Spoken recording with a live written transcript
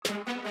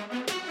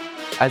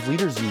As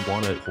leaders, you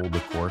want to hold the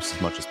course as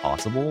much as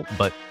possible,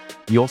 but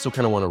you also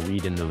kind of want to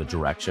read into the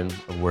direction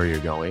of where you're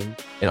going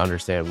and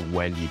understand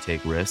when you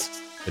take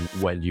risks and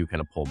when you kind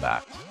of pull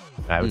back.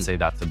 And I would say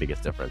that's the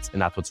biggest difference. And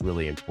that's what's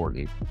really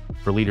important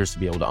for leaders to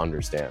be able to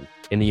understand.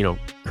 In the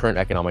current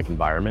economic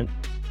environment,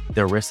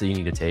 there are risks that you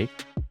need to take,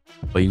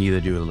 but you need to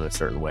do them in a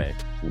certain way.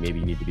 Maybe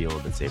you need to be a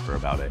little bit safer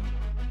about it.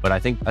 But I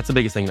think that's the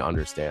biggest thing to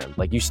understand.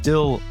 Like, you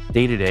still,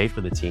 day to day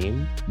for the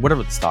team,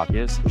 whatever the stock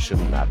is, it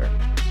shouldn't matter.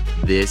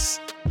 This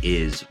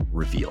is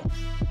Reveal,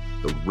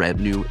 the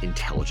revenue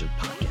intelligence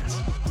podcast,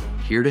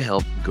 here to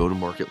help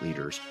go-to-market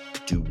leaders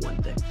do one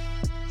thing: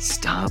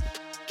 stop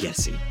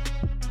guessing.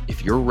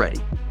 If you're ready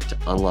to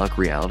unlock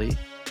reality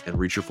and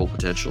reach your full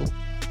potential,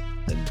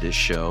 then this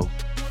show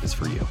is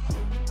for you.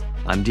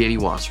 I'm Danny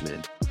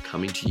Wasserman,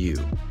 coming to you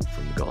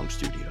from the Gong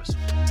Studios.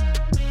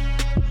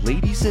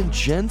 Ladies and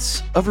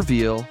gents of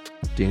Reveal,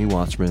 Danny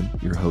Wasserman,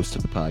 your host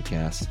of the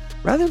podcast.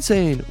 Rather than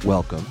saying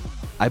welcome,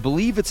 I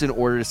believe it's in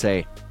order to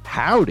say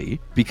howdy,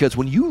 because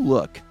when you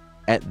look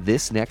at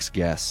this next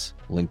guest's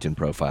LinkedIn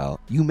profile,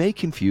 you may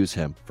confuse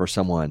him for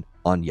someone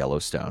on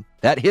Yellowstone,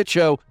 that hit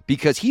show,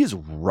 because he is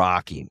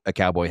rocking a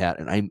cowboy hat,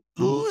 and I'm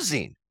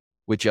oozing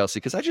with jealousy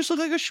because I just look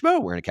like a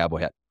schmo wearing a cowboy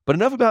hat. But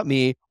enough about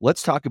me.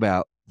 Let's talk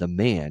about the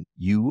man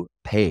you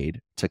paid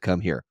to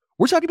come here.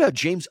 We're talking about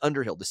James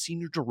Underhill, the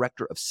Senior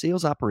Director of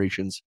Sales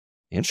Operations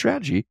and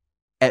Strategy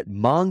at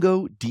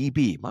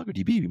MongoDB.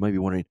 MongoDB, you might be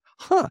wondering,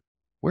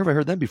 where have I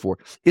heard them before?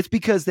 It's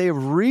because they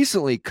have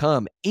recently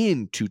come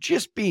into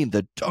just being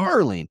the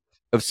darling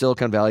of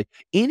Silicon Valley.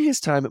 In his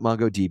time at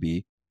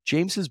MongoDB,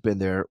 James has been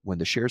there when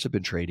the shares have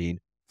been trading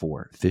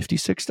for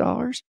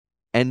 $56.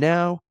 And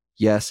now,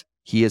 yes,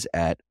 he is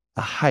at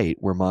a height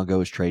where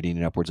Mongo is trading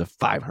in upwards of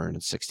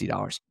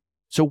 $560.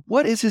 So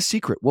what is his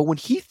secret? Well, when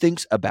he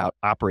thinks about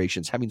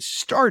operations, having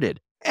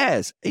started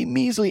as a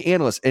measly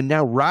analyst and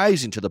now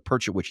rising to the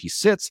perch at which he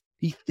sits,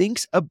 he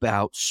thinks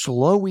about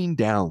slowing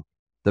down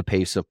the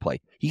pace of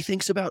play. He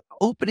thinks about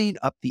opening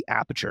up the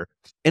aperture.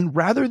 And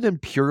rather than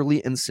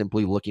purely and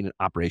simply looking at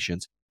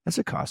operations as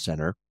a cost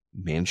center,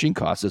 managing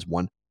costs as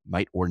one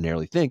might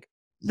ordinarily think,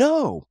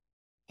 no,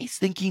 he's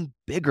thinking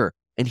bigger.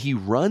 And he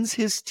runs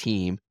his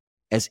team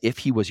as if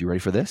he was, you ready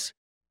for this?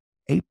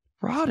 A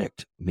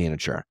product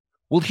manager.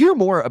 We'll hear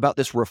more about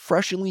this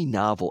refreshingly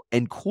novel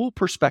and cool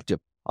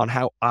perspective on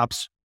how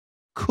ops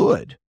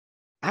could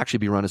actually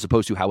be run as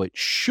opposed to how it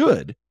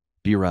should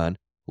be run.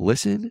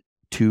 Listen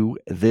to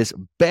this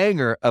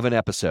banger of an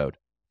episode.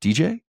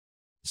 DJ,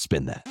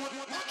 spin that.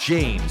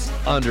 James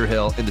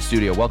Underhill in the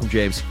studio. Welcome,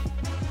 James.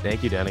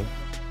 Thank you, Danny.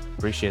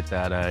 Appreciate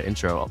that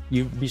intro.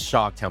 You'd be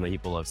shocked how many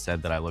people have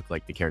said that I look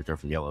like the character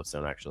from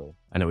Yellowstone, actually.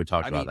 I know we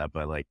talked about that,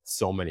 but like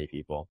so many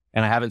people.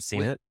 And I haven't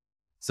seen it,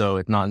 so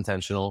it's not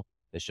intentional.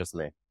 It's just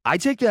me. I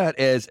take that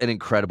as an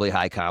incredibly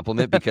high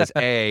compliment because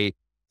A,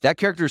 that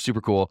character is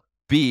super cool.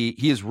 B,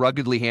 he is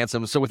ruggedly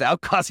handsome. So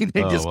without causing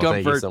any discomfort,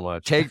 thank you so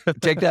much.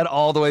 take that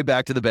all the way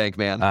back to the bank,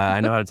 man.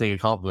 I know how to take a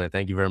compliment.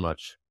 Thank you very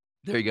much.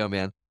 There you go,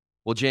 man.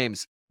 Well,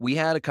 James, we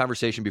had a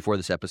conversation before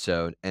this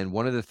episode, and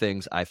one of the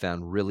things I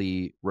found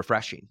really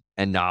refreshing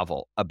and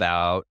novel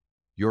about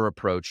your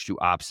approach to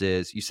ops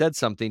is you said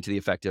something to the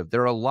effect of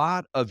there are a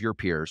lot of your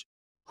peers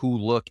who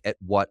look at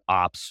what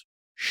ops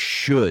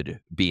should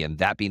be, and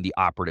that being the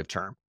operative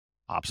term.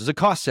 Ops is a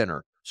cost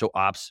center. So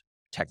ops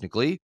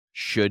technically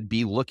should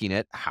be looking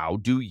at how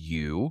do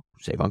you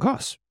save on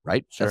costs,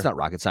 right? Sure. That's not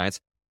rocket science.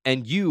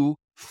 And you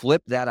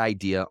flip that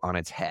idea on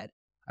its head.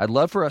 I'd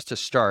love for us to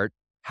start.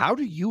 How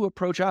do you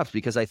approach ops?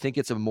 Because I think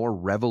it's a more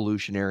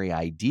revolutionary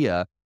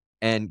idea.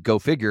 And go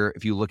figure,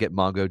 if you look at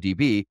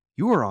MongoDB,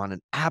 you are on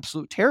an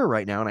absolute tear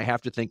right now. And I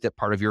have to think that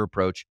part of your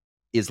approach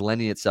is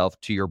lending itself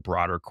to your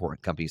broader core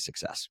company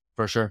success.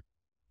 For sure.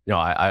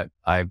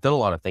 I've done a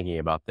lot of thinking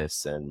about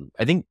this, and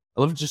I think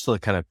I love just to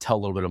kind of tell a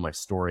little bit of my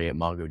story at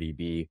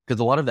MongoDB, because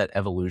a lot of that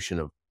evolution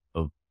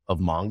of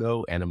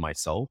Mongo and of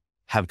myself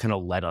have kind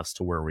of led us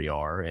to where we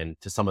are and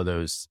to some of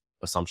those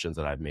assumptions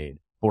that I've made.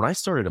 But when I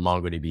started at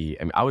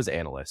MongoDB, I was an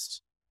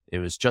analyst. It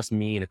was just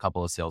me and a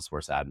couple of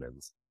Salesforce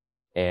admins.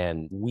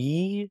 And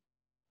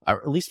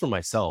or at least for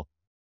myself,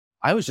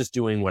 I was just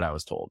doing what I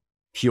was told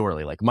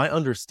purely. Like, my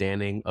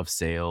understanding of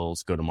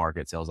sales,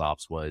 go-to-market, sales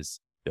ops was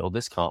build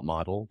this comp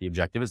model. The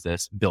objective is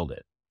this, build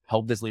it.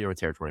 Help this leader with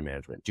territory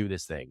management, do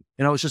this thing.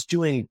 And I was just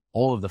doing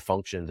all of the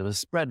functions. It was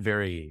spread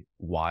very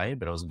wide,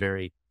 but I was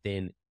very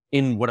thin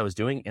in what I was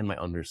doing and my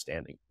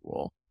understanding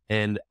role.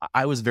 And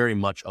I was very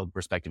much of the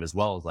perspective as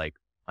well as like,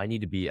 I need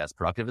to be as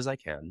productive as I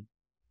can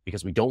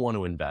because we don't want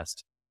to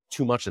invest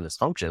too much in this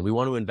function. We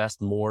want to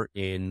invest more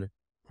in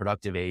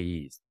productive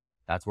AEs.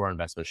 That's where our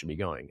investment should be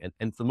going.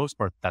 And for the most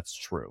part, that's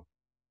true.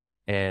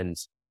 And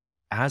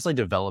as I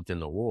developed in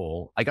the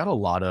role, I took a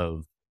lot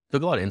of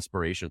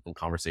inspiration from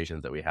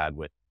conversations that we had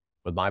with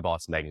my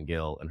boss, Megan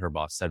Gill, and her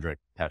boss, Cedric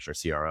Pesh, our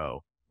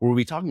CRO, where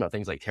we'd be talking about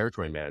things like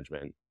territory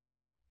management.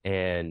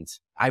 And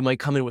I might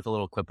come in with a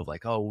little clip of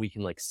like, oh, we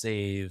can like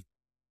save.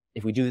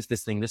 If we do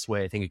this thing this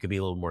way, I think it could be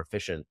a little more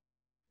efficient.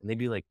 And they'd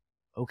be like,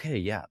 okay,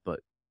 yeah, but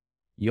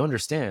you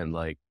understand,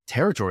 like,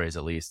 territories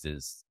at least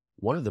is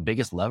one of the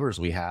biggest levers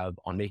we have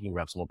on making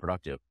reps more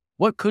productive.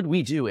 What could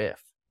we do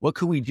if? What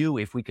could we do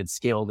if we could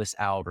scale this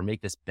out or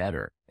make this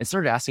better? And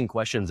started asking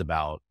questions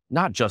about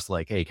not just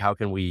like, hey, how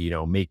can we,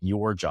 make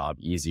your job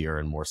easier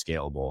and more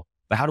scalable,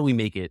 but how do we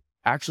make it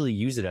actually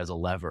use it as a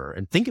lever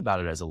and think about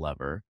it as a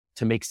lever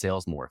to make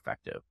sales more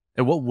effective?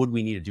 And what would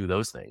we need to do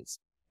those things?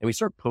 And we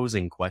start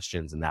posing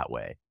questions in that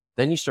way.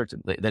 Then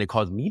it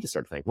caused me to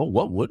start to think, well,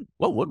 what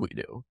would we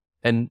do?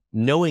 And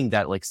knowing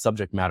that like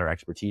subject matter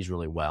expertise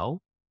really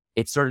well,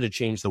 it started to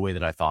change the way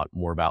that I thought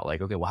more about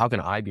like, okay, well, how can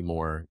I be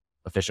more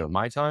efficient with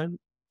my time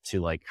to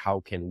like,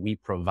 how can we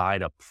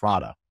provide a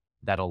product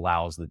that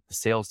allows the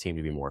sales team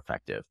to be more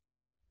effective?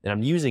 And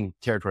I'm using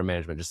territory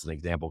management just as an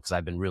example because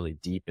I've been really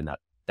deep in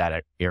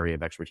that area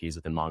of expertise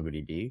within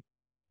MongoDB.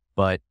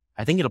 But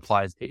I think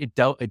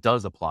it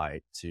does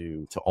apply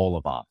to all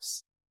of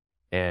ops.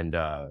 And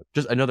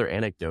just another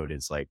anecdote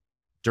is like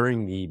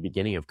during the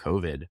beginning of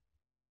COVID,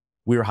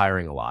 we were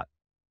hiring a lot.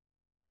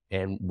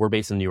 And we're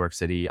based in New York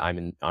City.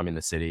 I'm in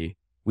the city.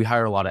 We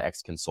hire a lot of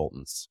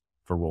ex-consultants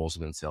for roles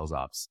within sales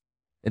ops.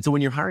 And so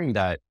when you're hiring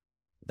that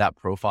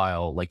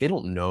profile, like they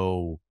don't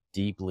know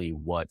deeply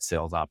what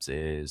sales ops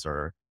is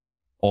or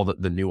all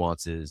the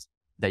nuances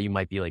that you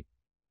might be like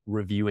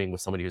reviewing with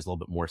somebody who's a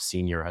little bit more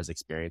senior, has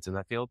experience in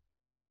that field.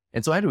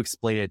 And so I had to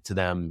explain it to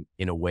them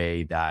in a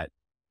way that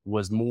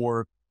was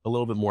a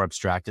little bit more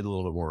abstracted, a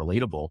little bit more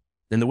relatable.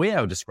 And the way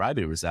I would describe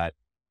it was that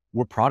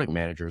we're product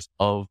managers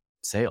of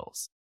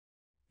sales.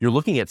 You're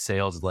looking at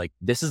sales as like,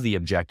 this is the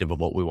objective of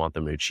what we want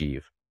them to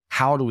achieve.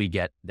 How do we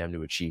get them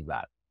to achieve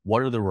that?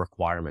 What are the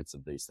requirements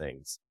of these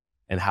things?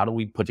 And how do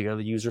we put together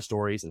the user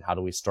stories? And how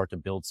do we start to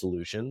build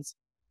solutions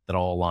that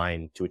all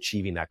align to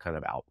achieving that kind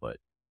of output?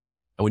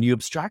 And when you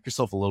abstract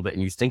yourself a little bit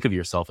and you think of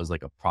yourself as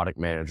like a product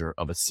manager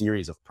of a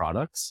series of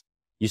products,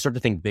 you start to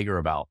think bigger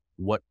about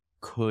what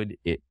could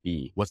it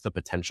be? What's the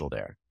potential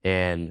there?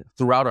 And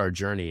throughout our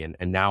journey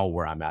and now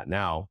where I'm at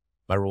now,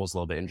 my role is a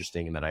little bit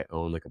interesting in that I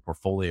own like a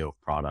portfolio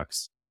of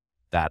products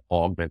that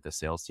augment the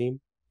sales team.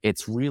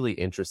 It's really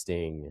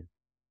interesting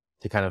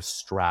to kind of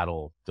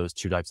straddle those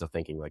two types of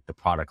thinking, like the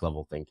product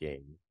level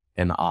thinking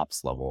and the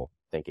ops level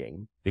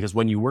thinking. Because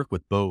when you work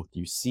with both,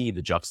 you see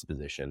the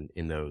juxtaposition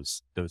in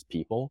those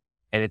people,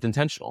 and it's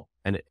intentional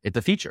and it's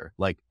a feature.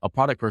 Like a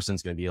product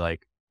person's going to be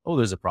like, oh,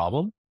 there's a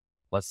problem.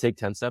 Let's take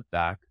 10 steps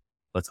back.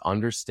 Let's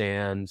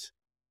understand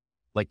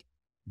like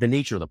the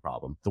nature of the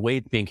problem. The way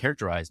it's being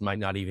characterized might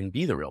not even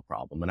be the real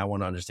problem. And I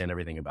want to understand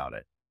everything about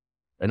it.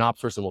 An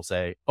ops person will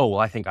say, oh, well,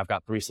 I think I've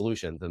got 3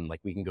 solutions and like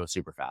we can go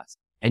super fast.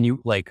 And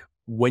you like,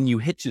 when you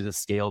hit to the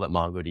scale that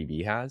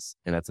MongoDB has,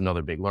 and that's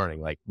another big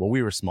learning, like when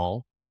we were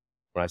small,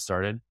 when I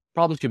started,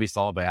 problems could be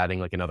solved by adding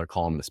like another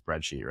column in the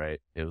spreadsheet, right?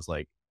 It was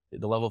like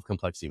the level of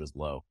complexity was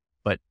low.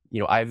 But,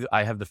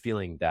 I have the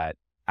feeling that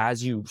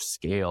as you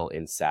scale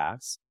in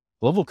SaaS,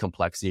 the level of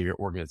complexity of your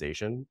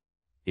organization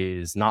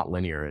is not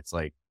linear. It's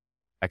like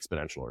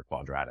exponential or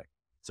quadratic.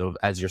 So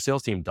as your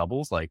sales team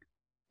doubles, like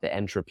the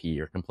entropy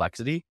or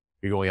complexity,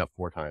 you're going up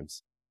 4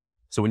 times.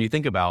 So when you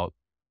think about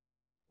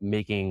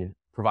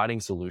providing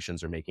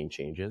solutions or making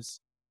changes,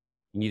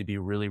 you need to be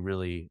really,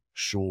 really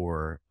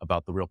sure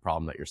about the real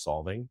problem that you're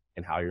solving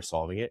and how you're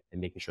solving it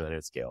and making sure that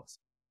it scales.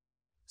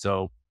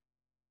 So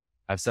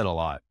I've said a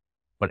lot,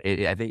 but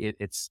I think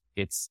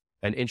it's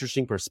an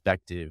interesting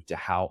perspective to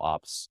how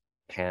ops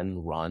can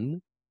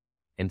run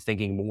and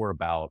thinking more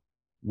about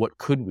what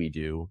could we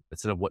do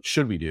instead of what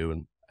should we do.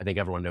 And I think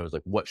everyone knows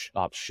like what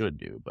ops should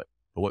do, but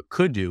what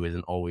could do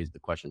isn't always the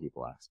question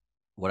people ask.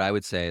 What I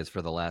would say is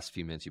for the last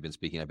few minutes you've been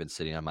speaking, I've been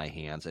sitting on my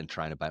hands and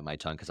trying to bite my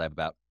tongue because I have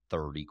about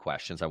 30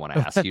 questions I want to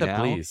ask you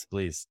now.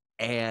 Please.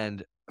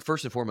 And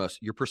first and foremost,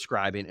 you're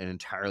prescribing an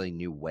entirely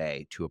new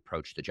way to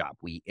approach the job.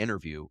 We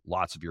interview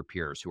lots of your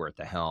peers who are at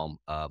the helm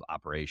of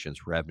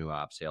operations, revenue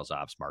ops, sales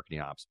ops,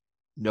 marketing ops.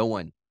 No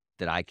one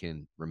that I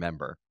can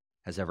remember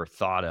has ever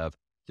thought of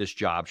this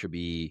job should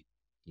be,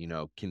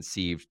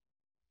 conceived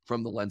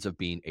from the lens of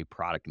being a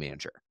product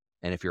manager.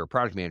 And if you're a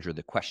product manager,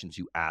 the questions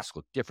you ask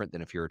look different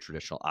than if you're a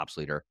traditional ops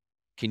leader.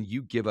 Can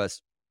you give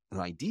us an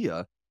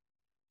idea?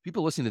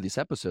 People listening to these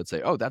episodes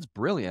say, oh, that's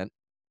brilliant.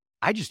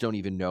 I just don't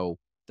even know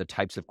the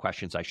types of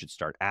questions I should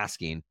start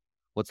asking.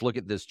 Let's look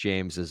at this,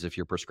 James, as if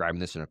you're prescribing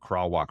this in a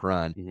crawl, walk,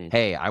 run. Mm-hmm.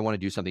 Hey, I want to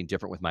do something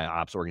different with my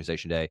ops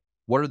organization today.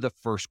 What are the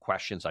first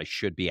questions I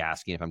should be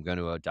asking if I'm going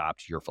to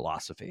adopt your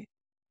philosophy?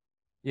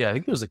 Yeah, I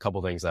think there's a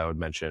couple things I would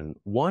mention.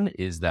 One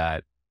is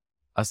that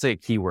I'll say a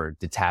keyword,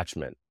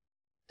 detachment.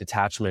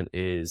 Detachment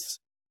is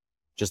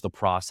just the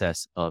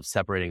process of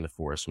separating the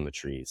forest from the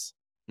trees.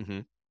 Mm-hmm.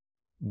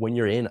 When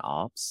you're in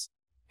ops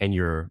and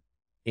you're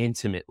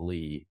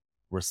intimately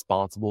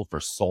responsible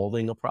for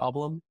solving a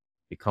problem,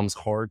 it becomes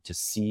hard to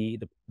see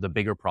the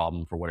bigger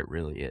problem for what it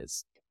really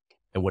is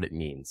and what it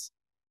means.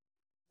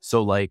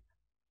 So like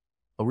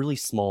a really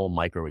small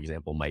micro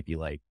example might be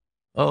like,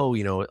 oh,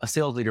 a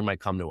sales leader might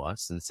come to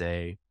us and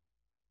say,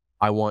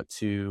 I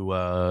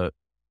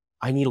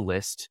need a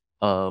list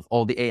of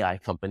all the AI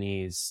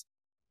companies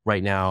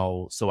right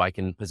now so I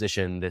can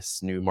position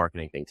this new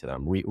marketing thing to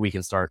them. We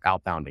can start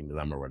outbounding to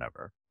them or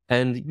whatever.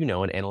 And,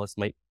 an analyst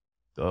might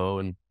go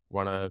and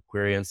run a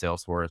query in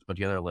Salesforce, put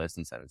together a list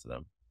and send it to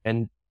them.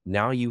 And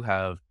now you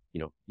have,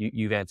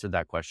 you've answered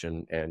that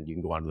question and you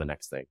can go on to the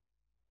next thing.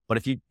 But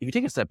if you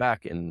take a step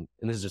back and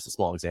this is just a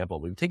small example,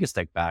 but if you take a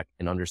step back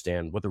and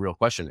understand what the real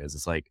question is,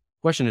 it's like,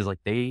 question is like,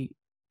 they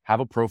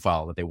have a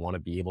profile that they want to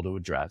be able to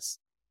address.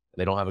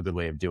 And they don't have a good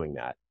way of doing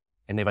that.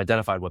 And they've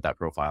identified what that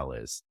profile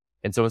is.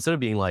 And so instead of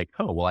being like,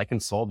 oh, well, I can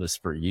solve this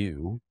for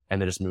you and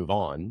then just move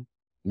on,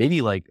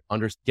 maybe like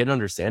get an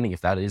understanding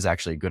if that is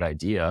actually a good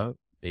idea,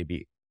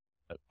 maybe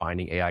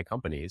finding AI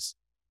companies,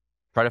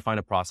 try to find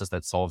a process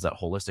that solves that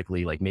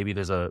holistically. Like maybe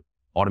there's a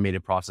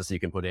automated process that you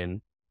can put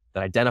in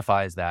that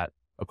identifies that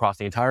across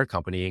the entire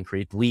company and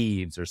create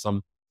leads, or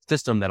some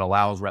system that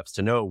allows reps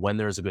to know when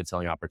there's a good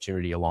selling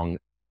opportunity along,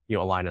 a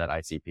line of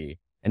that ICP.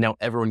 And now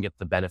everyone gets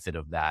the benefit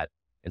of that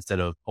instead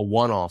of a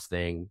one-off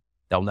thing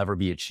that'll never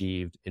be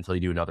achieved until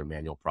you do another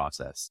manual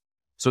process.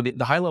 So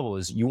the high level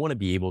is you want to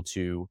be able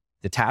to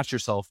detach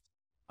yourself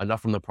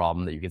enough from the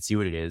problem that you can see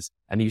what it is.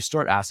 And then you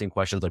start asking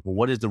questions like, well,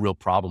 what is the real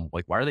problem?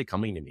 Like, why are they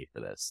coming to me for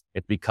this?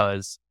 It's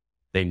because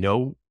they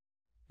know,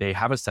 they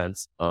have a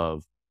sense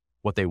of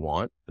what they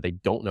want, but they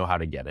don't know how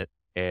to get it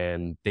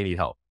and they need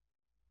help.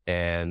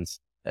 And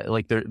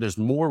like there's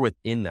more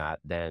within that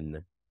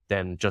than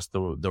just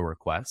the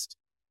request.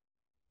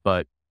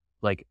 But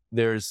like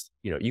there's,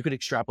 you could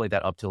extrapolate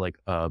that up to like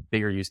a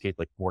bigger use case,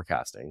 like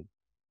forecasting,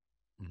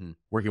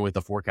 working with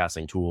the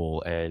forecasting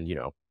tool. And,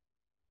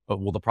 but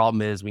well, the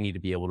problem is we need to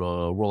be able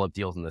to roll up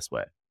deals in this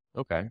way.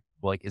 Okay.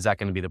 Well, like, is that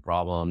going to be the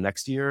problem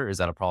next year? Is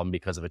that a problem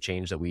because of a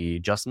change that we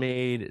just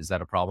made? Is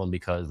that a problem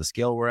because of the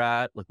scale we're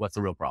at? Like, what's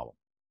the real problem?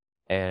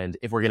 And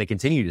if we're going to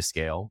continue to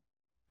scale,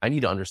 I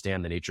need to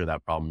understand the nature of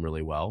that problem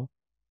really well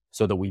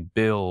so that we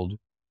build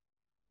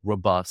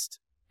robust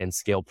and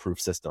scale-proof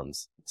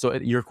systems. So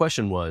your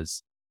question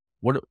was,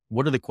 what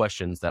are the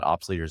questions that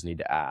ops leaders need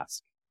to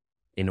ask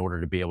in order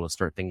to be able to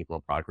start thinking from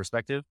a product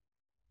perspective?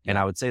 And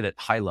I would say that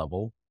high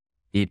level,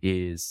 it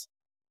is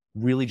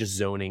really just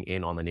zoning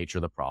in on the nature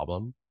of the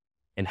problem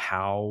and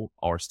how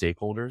our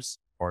stakeholders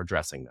are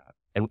addressing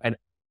that.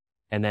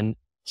 And then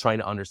trying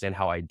to understand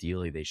how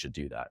ideally they should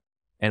do that.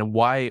 And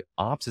why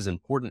ops is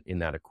important in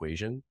that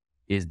equation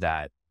is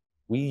that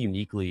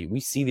we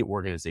see the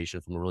organization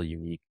from a really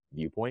unique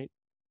viewpoint,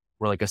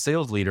 where like a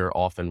sales leader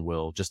often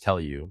will just tell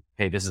you,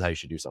 hey, this is how you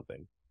should do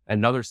something.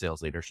 Another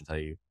sales leader should tell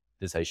you,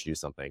 this is how you should do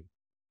something.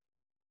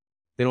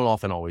 They don't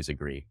often always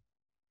agree.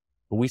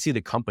 But we see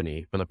the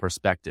company from a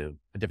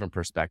different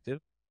perspective.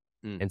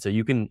 And so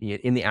you can,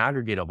 in the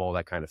aggregate of all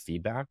that kind of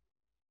feedback,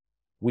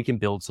 we can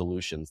build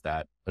solutions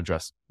that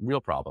address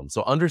real problems.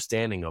 So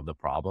understanding of the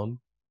problem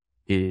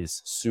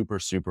is super,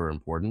 super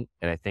important.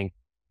 And I think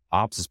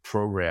ops is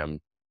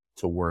programmed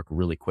to work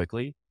really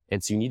quickly.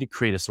 And so you need to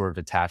create a sort of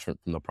detachment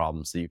from the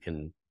problem so you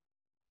can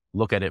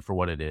look at it for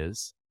what it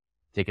is,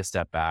 take a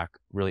step back,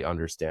 really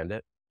understand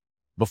it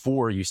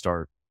before you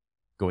start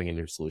going into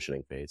your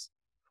solutioning phase.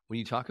 When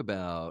you talk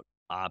about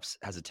ops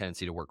has a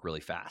tendency to work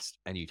really fast,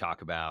 and you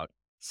talk about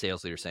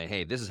sales leaders saying,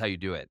 hey, this is how you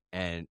do it,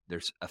 and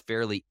there's a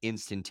fairly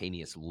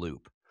instantaneous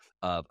loop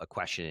of a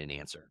question and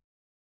answer.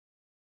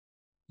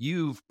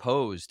 You've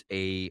posed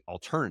a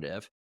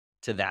alternative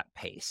to that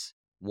pace,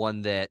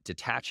 one that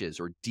detaches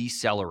or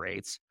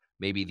decelerates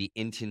maybe the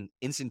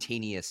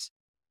instantaneous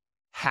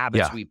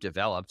habits we've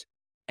developed.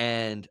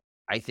 And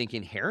I think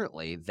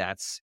inherently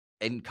that's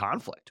in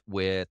conflict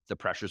with the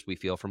pressures we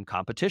feel from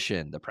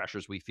competition, the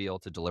pressures we feel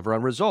to deliver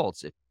on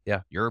results.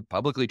 If you're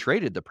publicly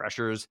traded, the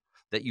pressures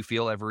that you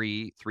feel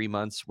every 3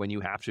 months when you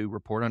have to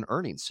report on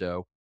earnings.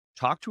 So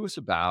talk to us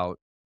about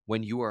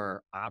when you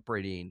are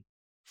operating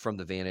from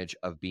the vantage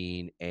of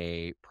being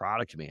a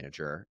product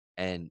manager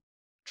and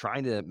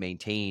trying to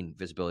maintain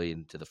visibility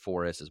into the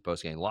forest as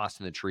opposed to getting lost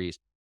in the trees.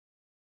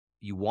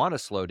 You want to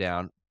slow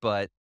down,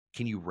 but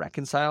can you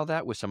reconcile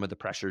that with some of the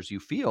pressures you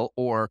feel?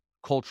 Or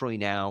culturally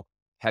now,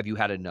 have you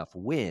had enough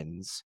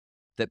wins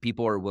that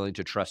people are willing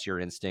to trust your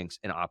instincts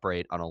and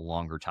operate on a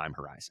longer time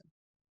horizon?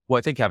 Well,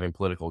 I think having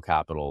political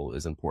capital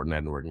is important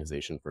at an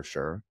organization for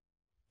sure.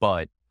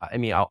 But I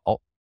mean,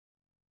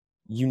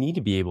 you need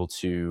to be able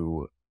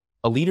to,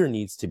 a leader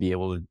needs to be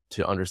able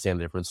to understand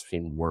the difference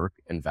between work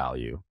and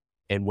value.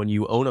 And when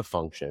you own a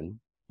function,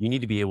 you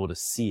need to be able to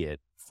see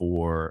it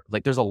for,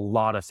 like, there's a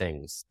lot of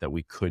things that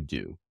we could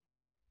do.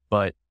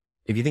 But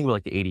if you think about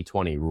like the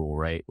 80-20 rule,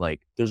 right?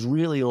 Like there's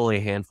really only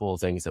a handful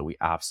of things that we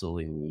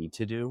absolutely need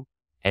to do.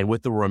 And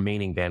with the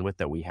remaining bandwidth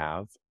that we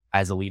have,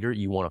 as a leader,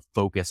 you want to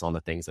focus on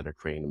the things that are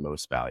creating the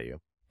most value.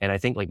 And I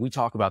think like we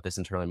talk about this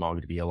internally in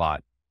MongoDB a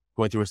lot,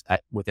 going through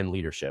within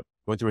leadership,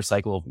 going through a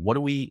cycle of what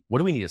do we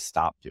need to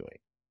stop doing?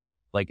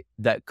 Like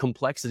that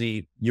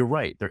complexity, you're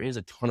right. There is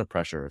a ton of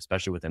pressure,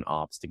 especially within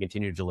ops, to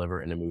continue to deliver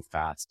and to move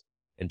fast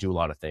and do a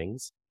lot of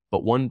things.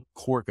 But one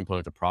core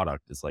component of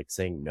product is like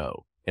saying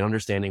no and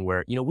understanding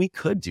where, we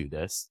could do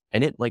this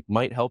and it like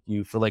might help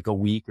you for like a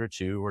week or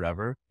two or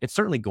whatever. It's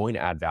certainly going to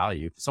add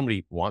value. If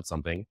somebody wants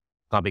something,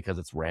 not because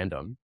it's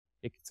random,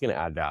 it's going to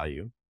add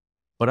value,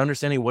 but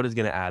understanding what is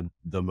going to add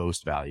the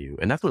most value.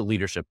 And that's what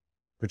leadership,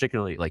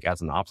 particularly like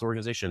as an ops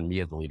organization,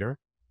 me as a leader,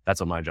 That's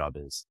what my job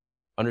is.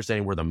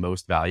 Understanding where the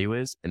most value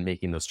is and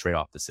making those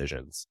trade-off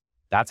decisions.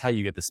 That's how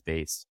you get the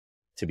space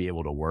to be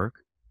able to work.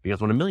 Because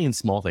when a million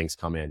small things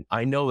come in,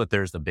 I know that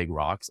there's the big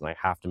rocks and I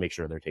have to make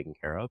sure they're taken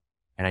care of.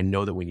 And I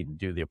know that we need to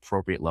do the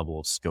appropriate level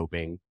of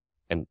scoping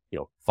and,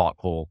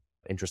 thoughtful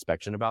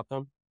introspection about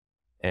them.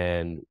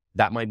 And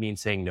that might mean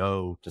saying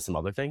no to some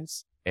other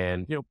things.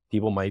 And,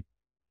 people might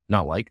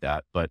not like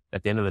that. But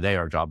at the end of the day,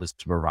 our job is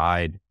to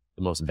provide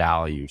the most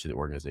value to the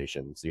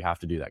organization. So you have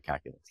to do that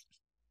calculus.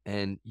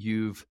 And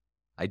you've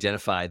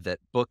identified that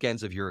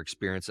bookends of your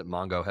experience at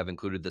Mongo have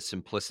included the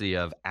simplicity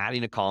of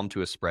adding a column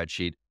to a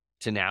spreadsheet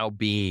to now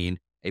being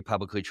a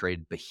publicly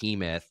traded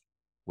behemoth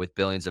with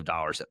billions of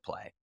dollars at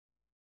play.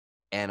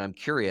 And I'm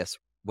curious,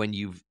 when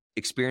you've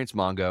experienced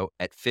Mongo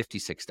at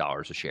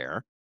 $56 a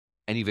share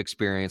and you've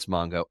experienced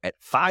Mongo at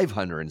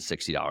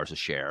 $560 a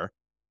share,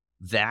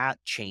 that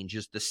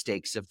changes the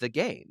stakes of the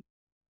game.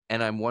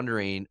 And I'm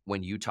wondering,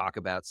 when you talk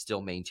about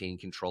still maintaining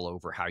control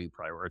over how you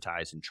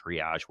prioritize and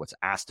triage what's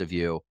asked of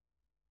you,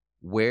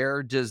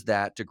 where does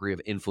that degree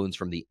of influence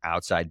from the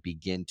outside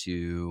begin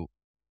to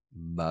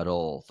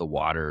muddle the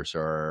waters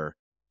or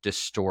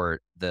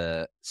distort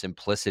the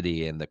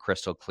simplicity and the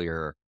crystal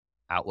clear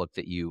outlook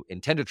that you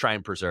intend to try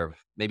and preserve?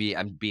 Maybe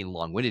I'm being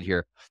long-winded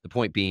here. The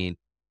point being,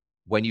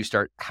 when you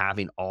start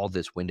having all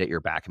this wind at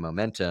your back and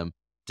momentum,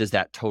 does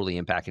that totally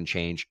impact and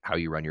change how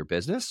you run your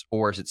business,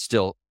 or is it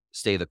still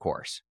stay the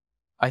course?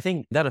 I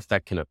think that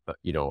effect can,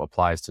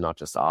 applies to not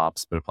just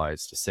ops, but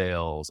applies to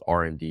sales,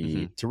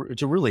 R&D,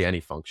 to really any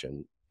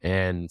function.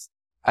 And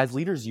as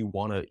leaders, you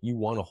want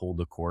to hold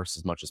the course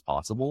as much as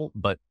possible,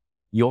 but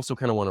you also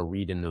kind of want to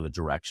read into the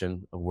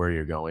direction of where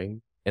you're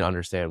going and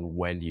understand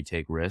when you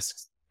take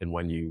risks and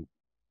when you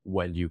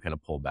kind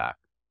of pull back.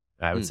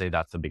 And I would say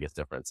that's the biggest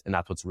difference. And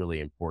that's what's really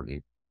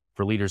important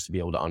for leaders to be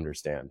able to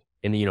understand.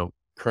 In the,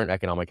 current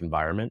economic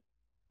environment,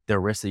 there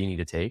are risks that you need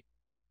to take,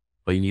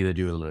 but you need to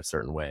do them in a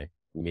certain way.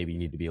 Maybe you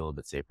need to be a little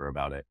bit safer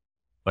about it.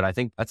 But I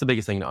think that's the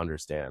biggest thing to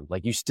understand.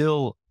 Like, you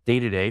still, day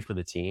to day for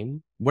the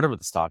team, whatever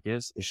the stock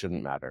is, it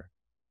shouldn't matter.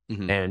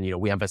 And,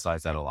 we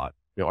emphasize that a lot.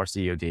 Our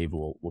CEO, Dave,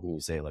 will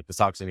say, like, the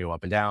stock's going to go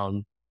up and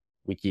down.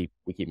 We keep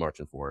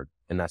marching forward.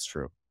 And that's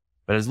true.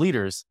 But as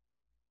leaders,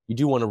 you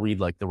do want to read,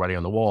 like, the writing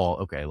on the wall.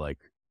 Okay, like,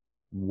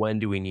 when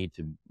do we need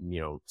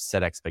to,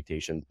 set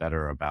expectations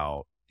better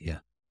about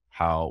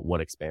what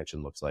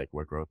expansion looks like,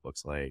 what growth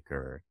looks like,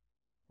 or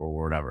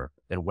whatever,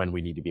 and when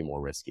we need to be more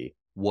risky.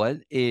 What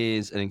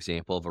is an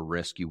example of a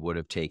risk you would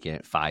have taken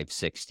at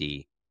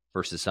 560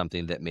 versus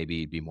something that maybe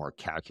you'd be more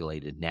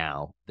calculated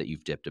now that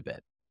you've dipped a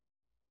bit?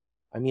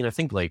 I mean, I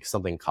think like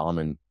something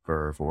common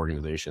for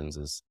organizations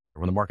is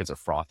when the markets are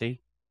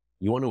frothy,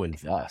 you want to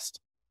invest.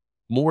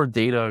 More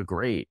data,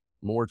 great.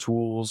 More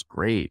tools,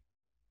 great.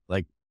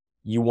 Like,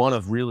 you want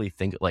to really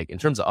think, like, in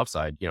terms of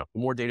upside, the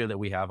more data that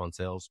we have on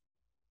sales,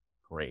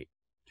 great.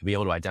 To be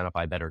able to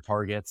identify better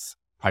targets,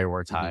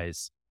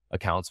 prioritize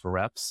accounts for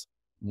reps,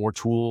 more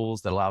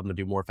tools that allow them to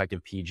do more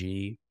effective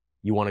PG.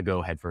 You want to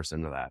go headfirst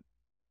into that.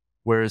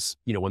 Whereas,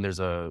 when there's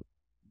a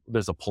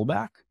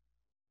pullback,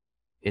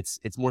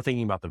 it's more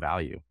thinking about the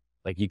value.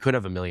 Like, you could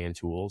have a million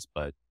tools,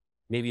 but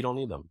maybe you don't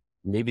need them.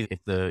 Maybe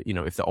if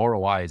the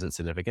ROI isn't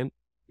significant,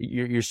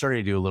 you're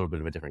starting to do a little bit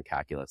of a different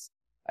calculus.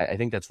 I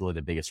think that's really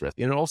the biggest risk.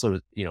 And also,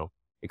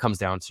 it comes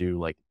down to,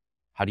 like,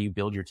 how do you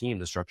build your team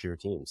to structure your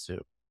teams too?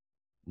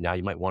 Now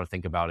you might want to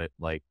think about it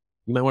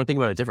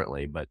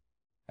differently, but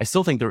I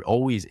still think there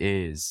always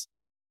is,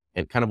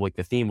 and kind of like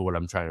the theme of what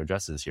I'm trying to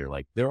address is here,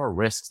 like, there are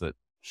risks that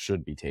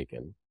should be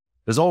taken.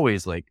 There's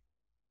always, like,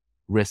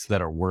 risks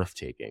that are worth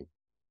taking.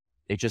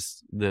 It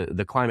just,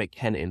 the climate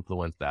can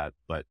influence that,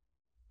 but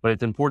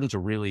it's important to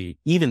really,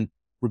 even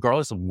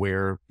regardless of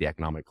where the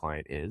economic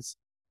client is,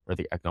 or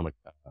the economic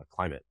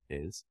climate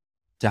is,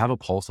 to have a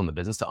pulse on the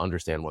business, to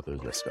understand what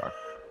those risks are.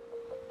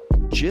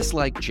 Just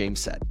like James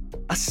said,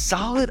 a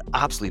solid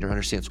ops leader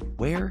understands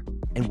where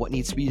and what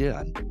needs to be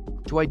done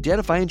to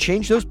identify and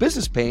change those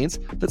business pains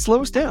that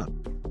slow us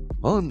down.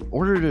 Well, in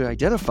order to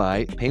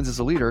identify pains as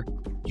a leader,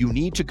 you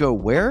need to go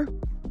where?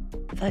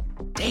 The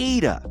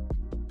data.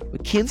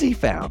 McKinsey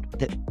found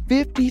that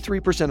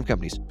 53% of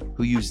companies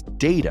who use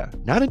data,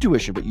 not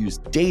intuition, but use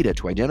data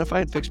to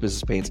identify and fix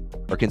business pains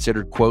are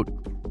considered, quote,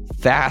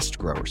 fast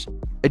growers.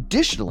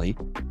 Additionally,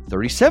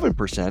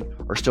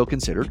 37% are still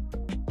considered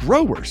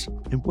growers.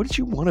 And what did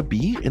you want to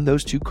be in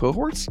those two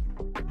cohorts?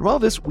 From all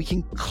this, we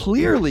can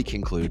clearly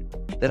conclude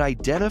that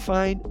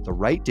identifying the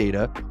right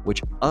data,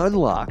 which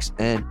unlocks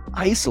and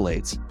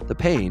isolates the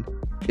pain,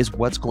 is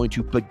what's going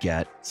to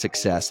beget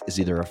success as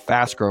either a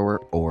fast grower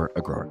or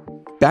a grower.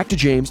 Back to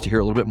James to hear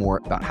a little bit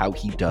more about how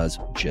he does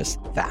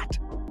just that.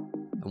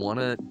 I want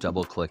to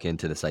double click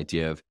into this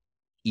idea of,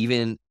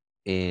 even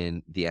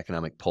in the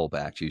economic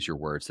pullback, to use your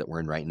words, that we're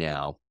in right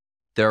now,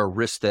 there are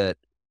risks that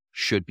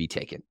should be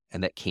taken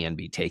and that can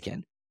be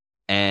taken.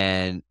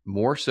 And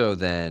more so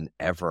than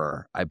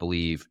ever, I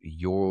believe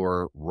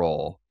your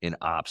role in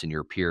ops and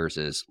your peers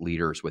as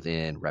leaders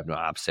within revenue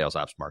ops, sales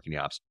ops, marketing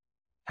ops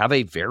have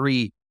a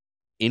very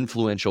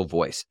influential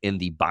voice in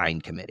the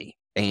buying committee.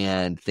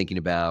 and thinking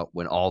about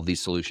when all of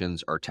these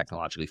solutions are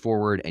technologically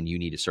forward and you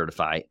need to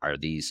certify, are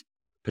these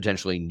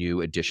potentially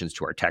new additions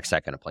to our tech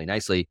stack going to play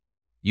nicely?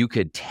 You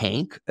could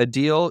tank a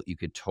deal. You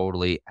could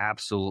totally,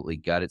 absolutely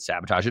gut it,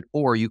 sabotage it,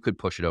 or you could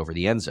push it over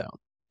the end zone.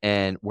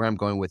 And where I'm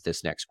going with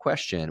this next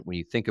question, when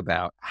you think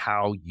about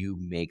how you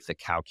make the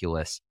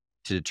calculus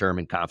to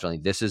determine confidently,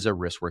 this is a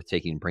risk worth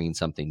taking, bringing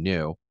something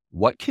new,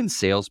 what can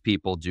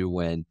salespeople do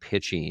when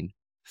pitching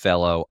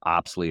fellow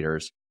ops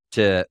leaders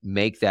to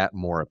make that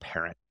more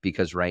apparent?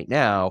 Because right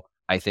now,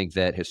 I think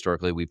that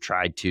historically we've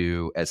tried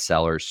to, as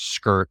sellers,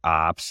 skirt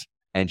ops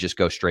and just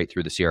go straight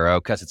through the CRO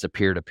because it's a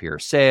peer-to-peer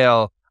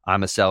sale.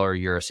 I'm a seller,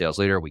 you're a sales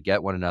leader, we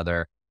get one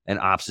another. And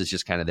ops is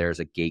just kind of there as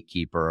a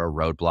gatekeeper, a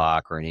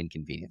roadblock, or an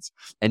inconvenience.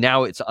 And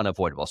now it's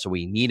unavoidable. So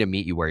we need to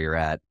meet you where you're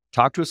at.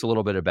 Talk to us a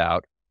little bit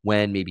about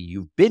when maybe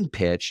you've been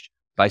pitched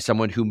by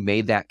someone who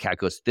made that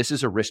calculus. This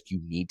is a risk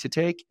you need to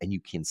take and you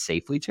can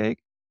safely take.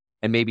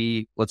 And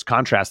maybe let's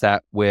contrast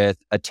that with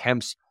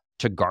attempts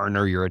to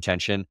garner your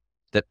attention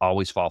that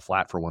always fall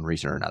flat for one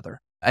reason or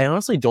another. I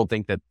honestly don't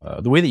think that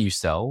the way that you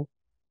sell,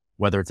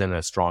 whether it's in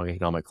a strong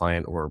economic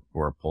client or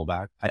a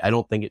pullback, I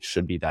don't think it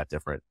should be that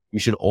different. You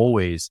should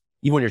always,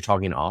 even when you're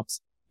talking ops,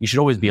 you should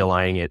always be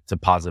aligning it to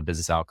positive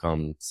business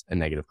outcomes and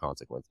negative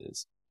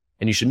consequences.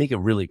 And you should make it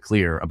really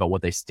clear about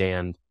what they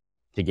stand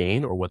to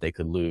gain or what they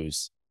could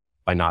lose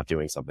by not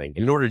doing something.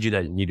 And in order to do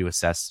that, you need to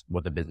assess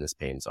what the business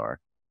pains are.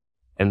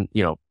 And,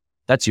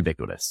 that's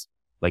ubiquitous.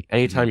 Like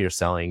anytime you're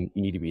selling,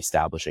 you need to be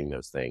establishing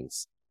those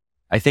things.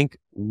 I think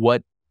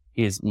what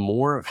is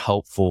more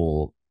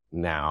helpful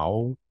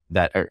now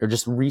that, or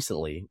just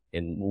recently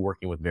in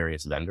working with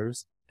various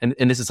vendors, and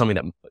this is something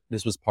that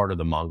this was part of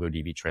the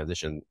MongoDB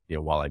transition,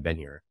 while I've been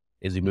here,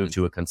 is we moved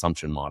to a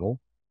consumption model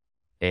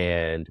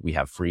and we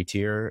have free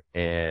tier.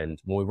 And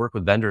when we work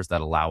with vendors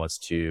that allow us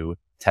to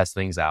test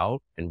things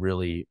out and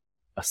really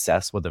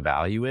assess what the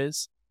value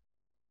is,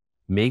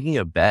 making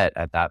a bet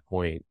at that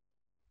point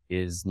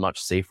is much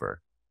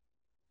safer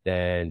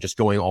than just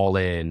going all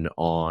in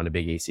on a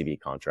big ACV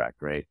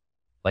contract, right?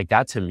 Like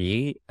that to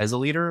me as a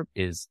leader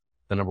is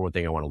the number one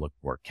thing I want to look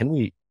for. Can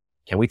we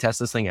test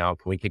this thing out?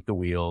 Can we kick the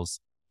wheels?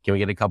 Can we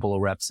get a couple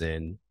of reps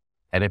in?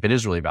 And if it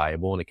is really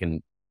valuable and it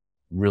can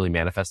really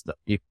manifest,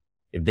 if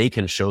they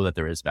can show that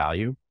there is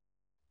value,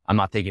 I'm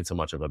not taking so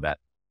much of a bet.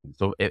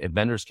 So if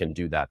vendors can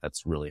do that,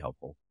 that's really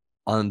helpful.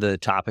 On the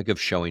topic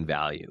of showing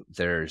value,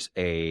 there's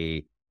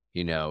a,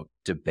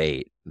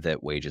 debate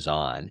that wages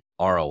on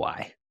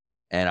ROI.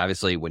 And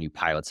obviously when you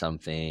pilot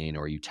something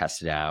or you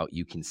test it out,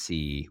 you can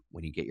see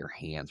when you get your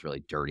hands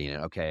really dirty in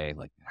it, okay,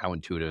 like how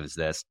intuitive is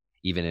this?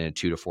 Even in a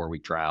 2 to 4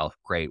 week trial,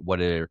 great.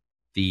 What are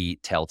the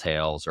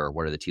telltales or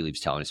what are the tea leaves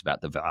telling us about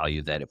the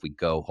value that if we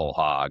go whole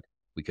hog,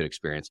 we could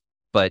experience?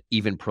 But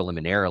even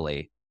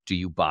preliminarily, do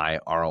you buy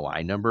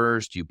ROI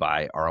numbers? Do you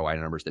buy ROI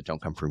numbers that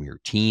don't come from your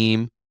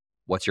team?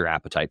 What's your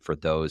appetite for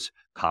those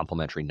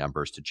complementary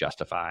numbers to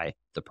justify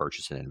the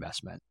purchase and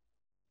investment?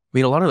 I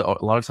mean, a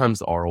lot of times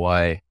the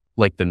ROI,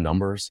 like the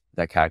numbers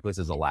that calculates,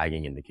 is a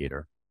lagging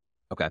indicator.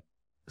 Okay.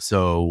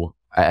 So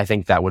I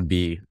think that would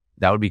be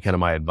kind of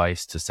my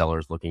advice to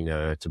sellers looking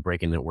to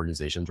break into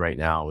organizations right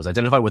now, is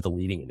identify what the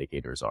leading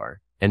indicators are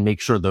and make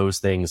sure those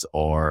things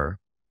you're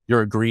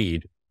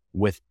agreed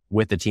with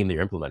the team that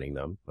you're implementing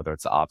them, whether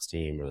it's the ops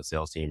team or the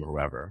sales team or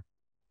whoever.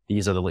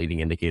 These are the leading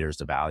indicators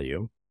to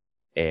value,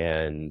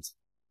 and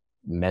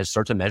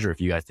start to measure if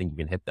you guys think you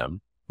can hit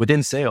them.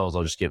 Within sales,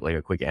 I'll just give like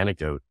a quick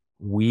anecdote.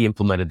 We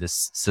implemented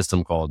this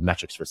system called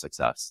Metrics for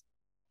Success.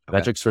 Okay.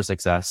 Metrics for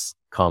Success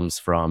comes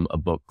from a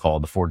book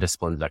called The 4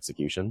 Disciplines of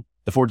Execution.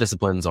 The 4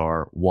 disciplines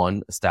are: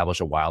 1, establish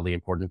a wildly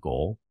important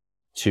goal;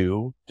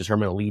 2,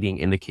 determine a leading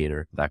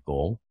indicator for that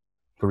goal;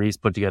 3 is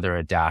put together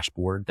a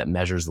dashboard that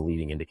measures the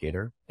leading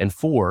indicator; and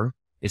 4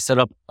 is set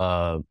up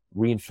a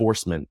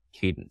reinforcement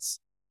cadence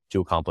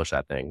to accomplish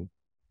that thing.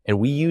 And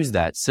we use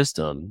that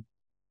system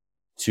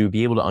to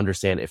be able to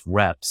understand if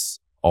reps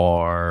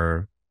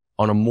are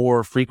on a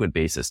more frequent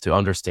basis, to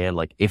understand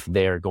like if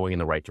they're going in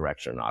the right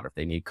direction or not, or if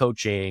they need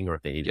coaching or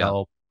if they need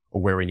help,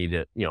 or where we need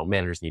to,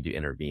 managers need to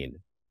intervene.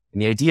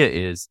 And the idea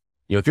is,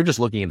 if you're just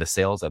looking at the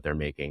sales that they're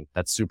making,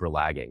 that's super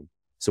lagging.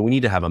 So we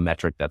need to have a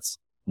metric that's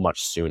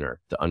much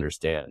sooner to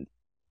understand.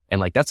 And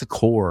like, that's a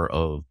core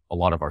of a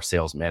lot of our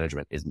sales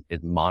management is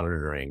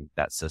monitoring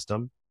that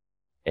system.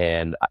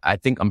 And I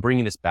think I'm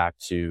bringing this back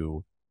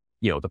to,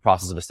 the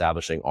process of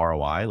establishing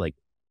ROI. Like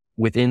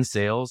within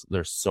sales,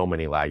 there's so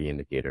many lagging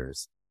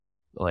indicators,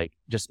 like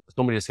just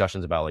so many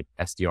discussions about like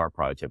SDR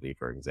productivity,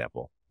 for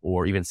example,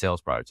 or even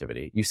sales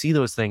productivity. You see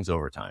those things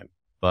over time,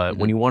 but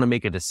when you want to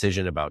make a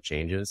decision about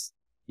changes,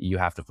 you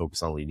have to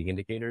focus on leading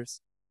indicators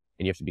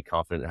and you have to be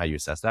confident in how you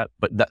assess that.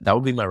 But that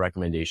would be my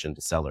recommendation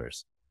to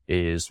sellers,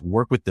 is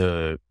work with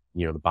the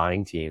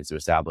buying teams to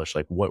establish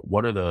like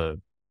what are the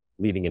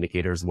leading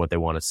indicators and what they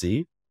want to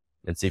see,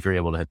 and see if you're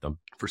able to hit them.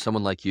 For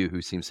someone like you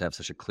who seems to have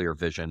such a clear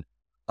vision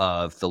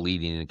of the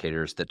leading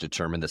indicators that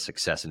determine the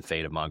success and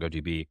fate of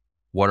MongoDB,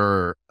 what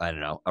are,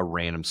 a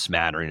random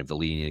smattering of the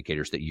leading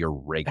indicators that you're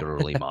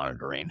regularly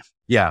monitoring?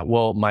 Yeah,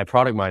 well, my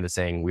product mind is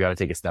saying we got to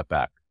take a step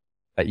back.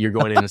 You're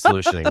going into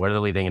solutioning. What are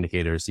the leading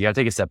indicators? You got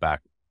to take a step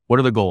back. What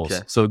are the goals?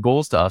 Okay. So the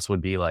goals to us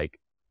would be like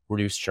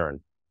reduce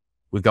churn.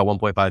 We've got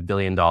 $1.5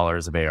 billion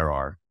of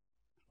ARR.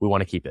 We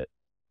want to keep it.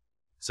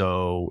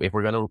 So if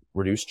we're going to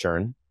reduce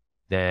churn,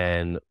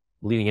 then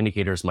leading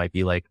indicators might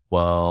be like,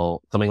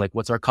 well, something like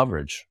what's our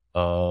coverage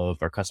of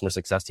our customer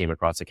success team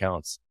across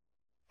accounts?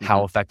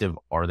 How effective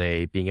are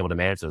they being able to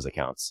manage those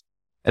accounts?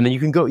 And then you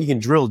can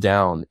drill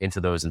down into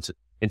those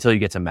until you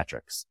get to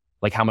metrics.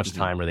 Like how much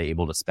time are they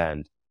able to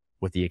spend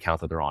with the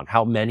account that they're on?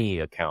 How many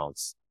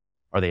accounts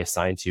are they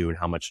assigned to, and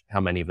how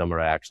many of them are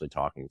they actually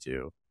talking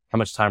to? How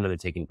much time are they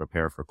taking to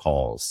prepare for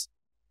calls?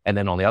 And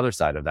then on the other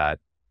side of that,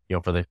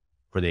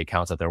 for the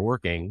accounts that they're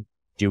working,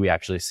 do we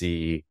actually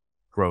see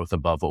growth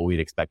above what we'd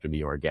expect to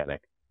be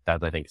organic?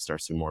 That I think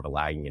starts to be more of a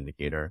lagging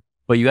indicator.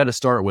 But you got to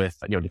start with,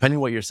 depending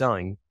on what you're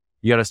selling,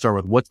 you got to start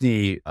with what's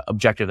the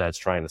objective that it's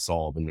trying to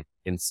solve. And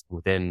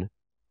within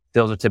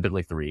sales are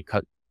typically three: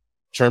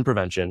 churn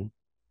prevention,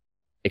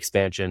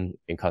 expansion,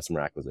 and customer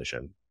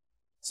acquisition.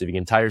 So if you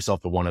can tie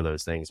yourself to one of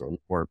those things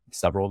or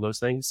several of those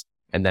things,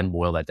 and then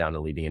boil that down to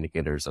leading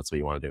indicators, that's what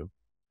you want to do.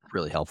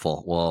 Really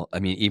helpful. Well, I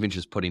mean, even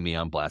just putting me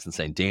on blast and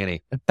saying,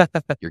 Danny,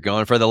 you're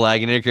going for the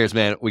lagging indicators,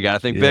 man. We got to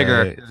think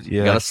bigger.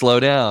 You got to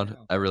slow down.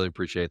 I really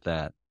appreciate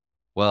that.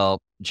 Well,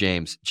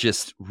 James,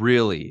 just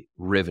really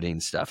riveting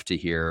stuff to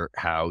hear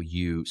how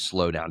you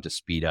slow down to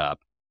speed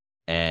up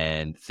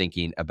and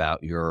thinking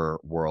about your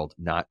world,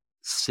 not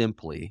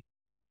simply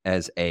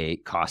as a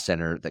cost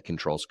center that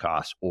controls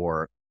costs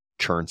or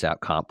churns out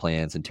comp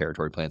plans and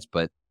territory plans,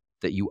 but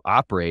that you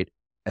operate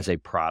as a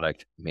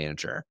product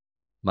manager.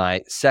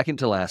 My second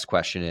to last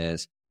question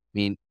is,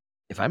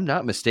 if I'm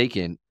not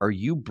mistaken, are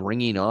you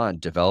bringing on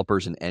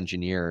developers and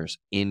engineers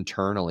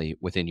internally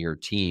within your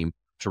team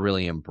to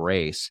really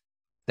embrace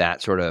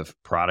that sort of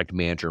product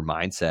manager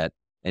mindset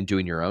and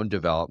doing your own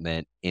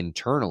development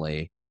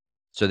internally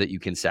so that you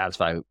can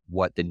satisfy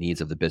what the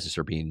needs of the business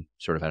are being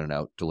sort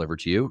of, delivered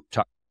to you?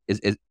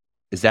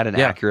 Is that an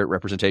accurate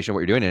representation of what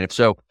you're doing? And if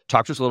so,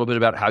 talk to us a little bit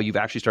about how you've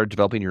actually started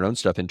developing your own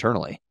stuff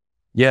internally.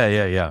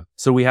 Yeah.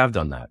 So we have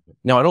done that.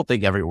 Now, I don't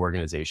think every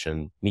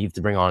organization needs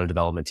to bring on a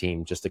development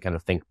team just to kind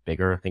of think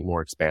bigger, think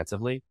more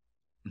expansively.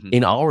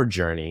 In our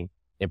journey,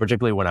 and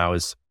particularly when I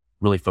was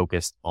really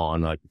focused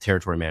on the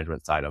territory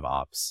management side of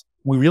ops,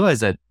 we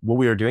realized that what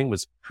we were doing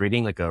was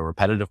creating like a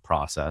repetitive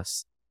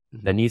process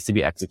that needs to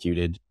be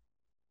executed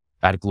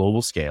at a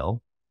global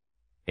scale.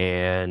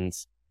 And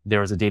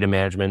there was a data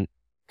management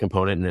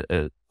component and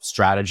a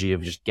strategy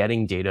of just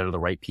getting data to the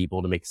right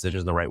people to make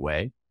decisions the right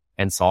way.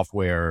 And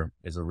software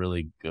is a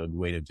really good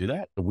way to do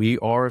that. We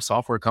are a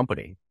software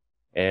company.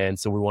 And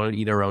so we wanted to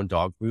eat our own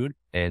dog food.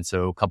 And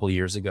so a couple of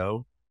years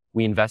ago,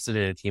 we invested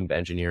in a team of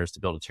engineers to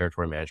build a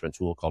territory management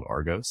tool called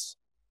Argos.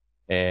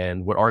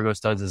 And what Argos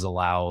does is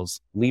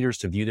allows leaders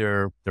to view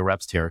their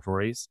reps'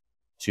 territories,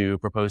 to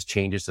propose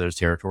changes to those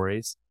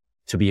territories,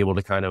 to be able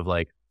to kind of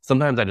like,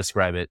 sometimes I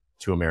describe it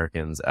to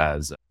Americans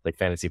as like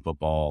fantasy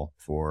football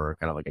for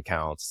kind of like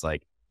accounts.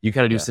 Like you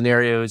kind of do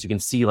scenarios, you can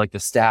see like the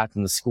stats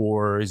and the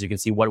scores, you can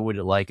see what would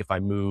it like if I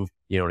move,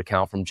 an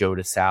account from Joe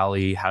to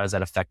Sally, how does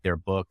that affect their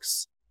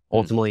books?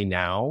 Ultimately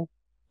now,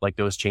 like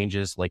those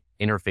changes like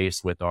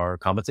interface with our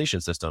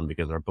compensation system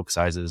because our book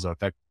sizes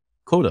affect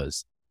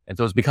quotas. And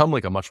so it's become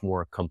like a much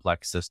more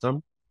complex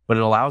system, but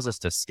it allows us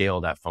to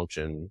scale that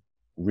function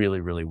really,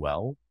 really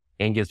well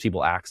and gives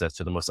people access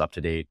to the most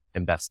up-to-date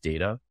and best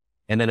data.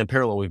 And then in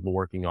parallel, we've been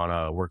working on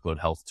a workload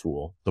health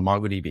tool. So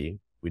MongoDB,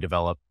 we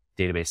develop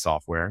database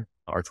software.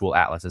 Our tool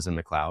Atlas is in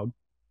the cloud.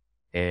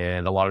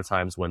 And a lot of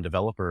times when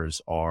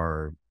developers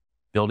are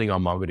building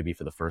on MongoDB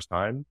for the first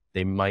time,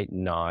 they might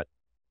not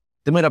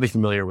be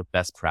familiar with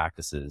best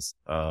practices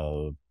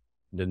of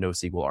the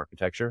NoSQL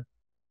architecture.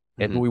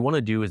 And what we want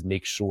to do is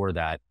make sure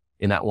that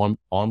in that one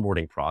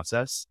onboarding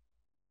process,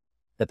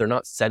 that they're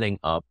not setting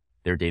up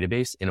their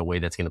database in a way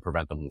that's going to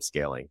prevent them from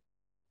scaling.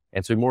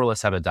 And so we more or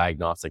less have a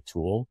diagnostic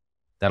tool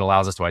that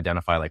allows us to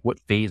identify like what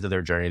phase of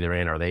their journey they're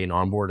in. Are they in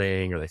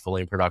onboarding? Are they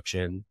fully in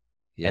production?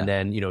 Yeah. And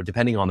then,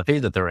 depending on the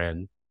phase that they're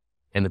in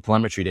and the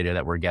telemetry data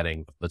that we're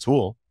getting from the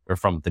tool or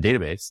from the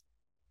database,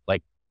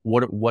 like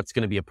what's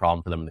going to be a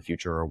problem for them in the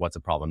future or what's a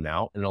problem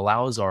now? And it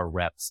allows our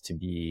reps to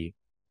be,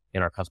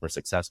 and our customer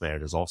success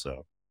managers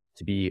also,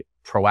 to be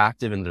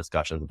proactive in the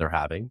discussions that they're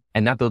having.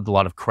 And that builds a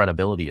lot of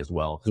credibility as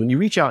well. Because when you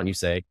reach out and you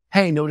say,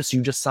 hey, notice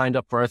you just signed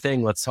up for our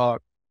thing, let's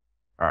talk.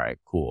 All right,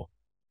 cool.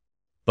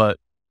 But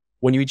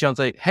when you reach out and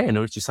say, hey, I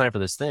noticed you signed up for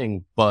this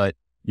thing, but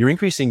you're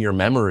increasing your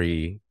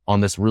memory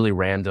on this really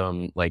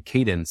random like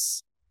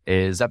cadence.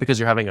 Is that because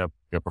you're having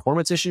a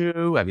performance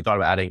issue? Have you thought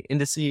about adding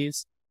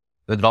indices?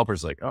 The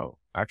developer's like, oh,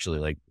 actually,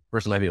 like the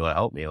person might be able to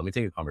help me. Let me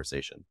take a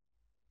conversation.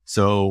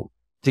 So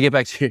to get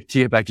back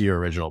to your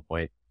original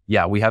point,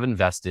 yeah, we have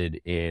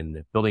invested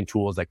in building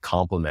tools that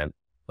complement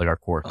like our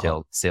core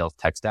sales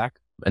tech stack.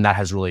 And that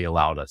has really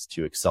allowed us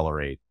to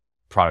accelerate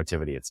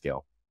productivity at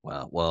scale.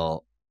 Wow.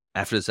 Well,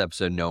 after this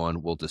episode, no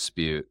one will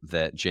dispute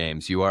that,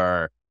 James, you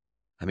are,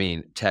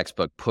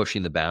 textbook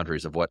pushing the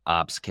boundaries of what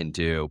ops can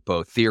do,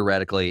 both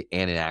theoretically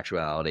and in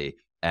actuality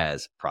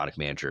as product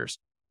managers.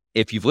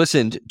 If you've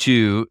listened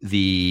to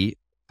the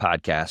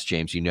podcast,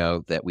 James, you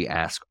know that we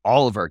ask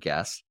all of our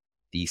guests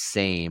the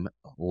same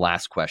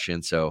last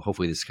question. So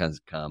hopefully this can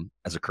come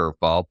as a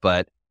curveball.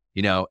 But,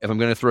 if I'm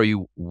going to throw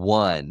you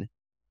one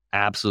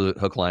absolute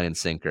hook, line, and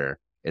sinker,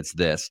 it's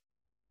this.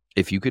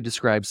 If you could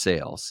describe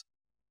sales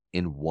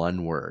in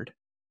one word,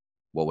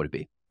 what would it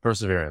be?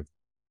 Perseverance.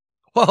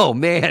 Oh,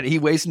 man, he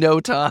wastes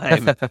no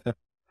time.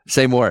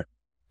 Say more.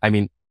 I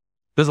mean,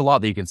 there's a lot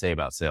that you can say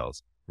about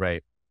sales,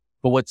 right?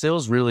 But what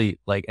sales really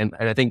and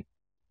I think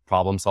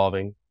problem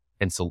solving,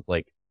 and so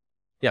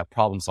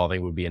problem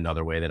solving would be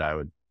another way that I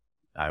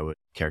would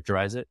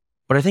characterize it.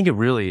 But I think it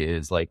really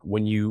is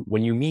when you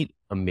meet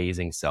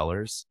amazing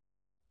sellers,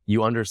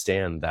 you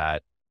understand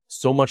that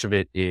so much of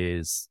it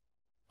is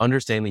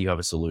understanding that you have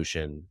a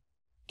solution,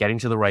 getting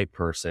to the right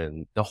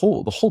person. The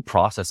whole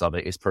process of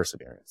it is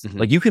perseverance.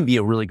 Mm-hmm. You can be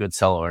a really good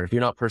seller. If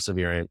you're not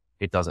perseverant,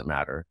 it doesn't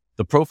matter.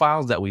 The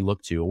profiles that we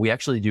look to, we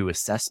actually do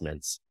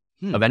assessments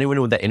of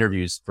anyone that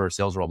interviews for a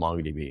sales role at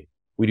MongoDB.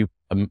 We do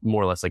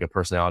more or less a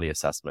personality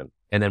assessment.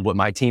 And then what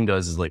my team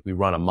does is we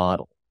run a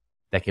model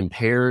that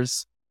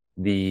compares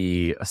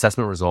the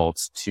assessment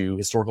results to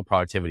historical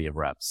productivity of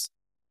reps.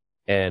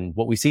 And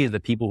what we see is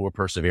that people who are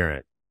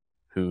perseverant,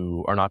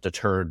 who are not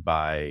deterred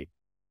by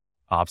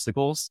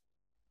obstacles,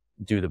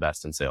 do the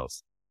best in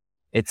sales.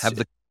 Have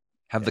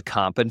the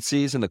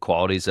competencies and the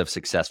qualities of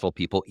successful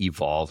people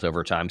evolved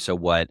over time? So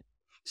what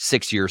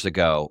 6 years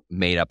ago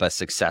made up a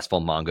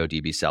successful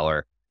MongoDB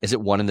seller, is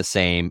it one and the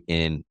same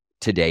in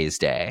today's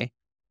day,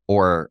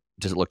 or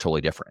does it look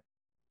totally different?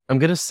 I'm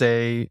going to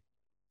say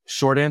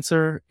short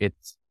answer,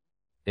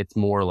 it's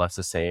more or less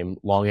the same.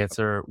 Long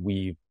answer,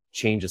 we've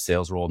changed the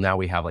sales role. Now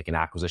we have an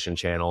acquisition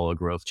channel, a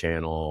growth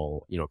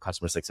channel,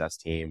 customer success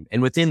team.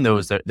 And within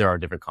those, there are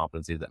different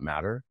competencies that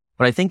matter.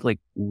 But I think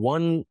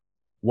one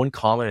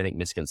common,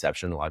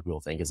 misconception a lot of people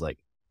think is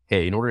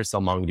hey, in order to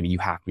sell MongoDB, you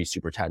have to be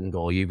super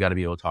technical. You've got to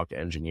be able to talk to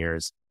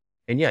engineers.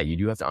 And yeah, you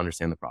do have to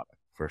understand the product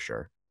for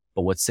sure.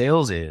 But what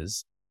sales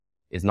is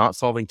not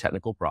solving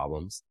technical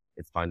problems.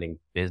 It's finding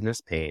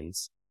business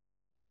pains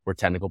where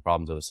technical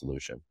problems are the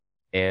solution.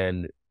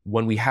 And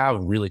when we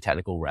have really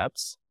technical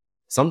reps,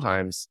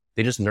 sometimes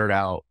they just nerd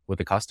out with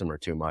the customer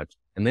too much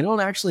and they don't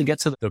actually get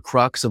to the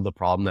crux of the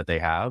problem that they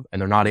have,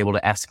 and they're not able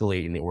to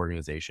escalate in the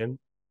organization.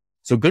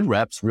 So good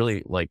reps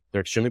really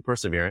they're extremely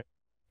perseverant,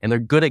 and they're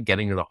good at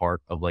getting to the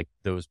heart of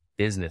those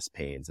business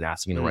pains and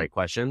asking the right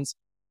questions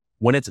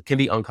when it can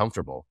be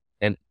uncomfortable.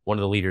 And one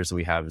of the leaders that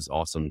we have is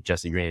awesome,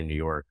 Jesse Green in New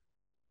York.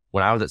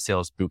 When I was at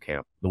sales boot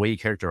camp, the way he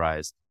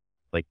characterized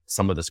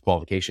some of this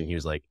qualification, he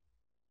was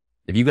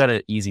if you got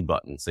an easy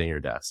button sitting at your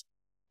desk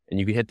and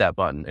you can hit that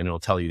button and it'll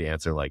tell you the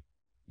answer,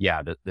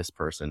 yeah, this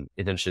person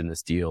is interested in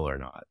this deal or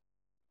not.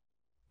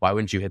 Why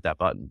wouldn't you hit that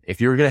button? If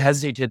you're going to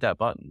hesitate to hit that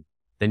button,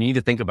 then you need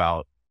to think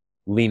about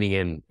leaning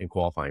in and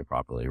qualifying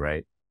properly,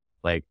 right?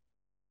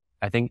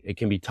 I think it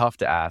can be tough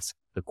to ask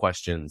the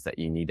questions that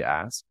you need to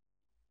ask.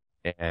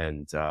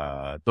 And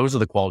those are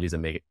the qualities that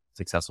make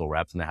successful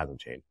reps, and that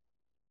hasn't changed.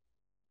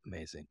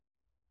 Amazing.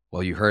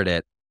 Well, you heard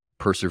it.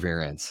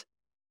 Perseverance.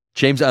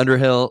 James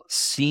Underhill,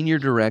 Senior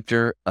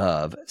Director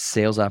of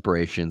Sales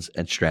Operations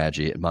and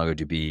Strategy at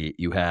MongoDB.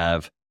 You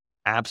have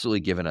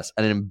absolutely given us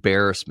an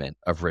embarrassment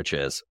of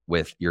riches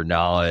with your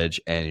knowledge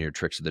and your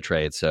tricks of the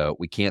trade. So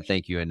we can't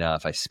thank you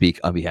enough. I speak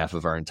on behalf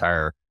of our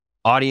entire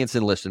audience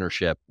and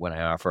listenership when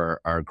I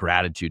offer our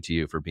gratitude to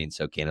you for being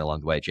so candid along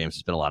the way. James,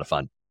 it's been a lot of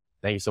fun.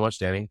 Thank you so much,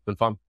 Danny. It's been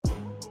fun.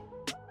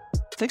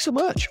 Thanks so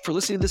much for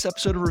listening to this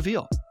episode of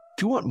Reveal.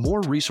 If you want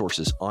more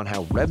resources on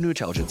how revenue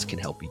intelligence can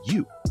help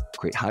you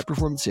create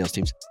high-performance sales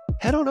teams,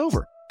 head on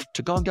over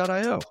to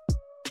gong.io.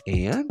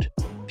 And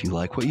if you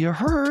like what you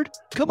heard,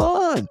 come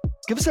on,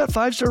 give us that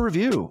 5-star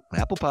review on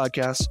Apple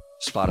Podcasts,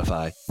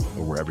 Spotify,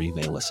 or wherever you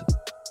may listen.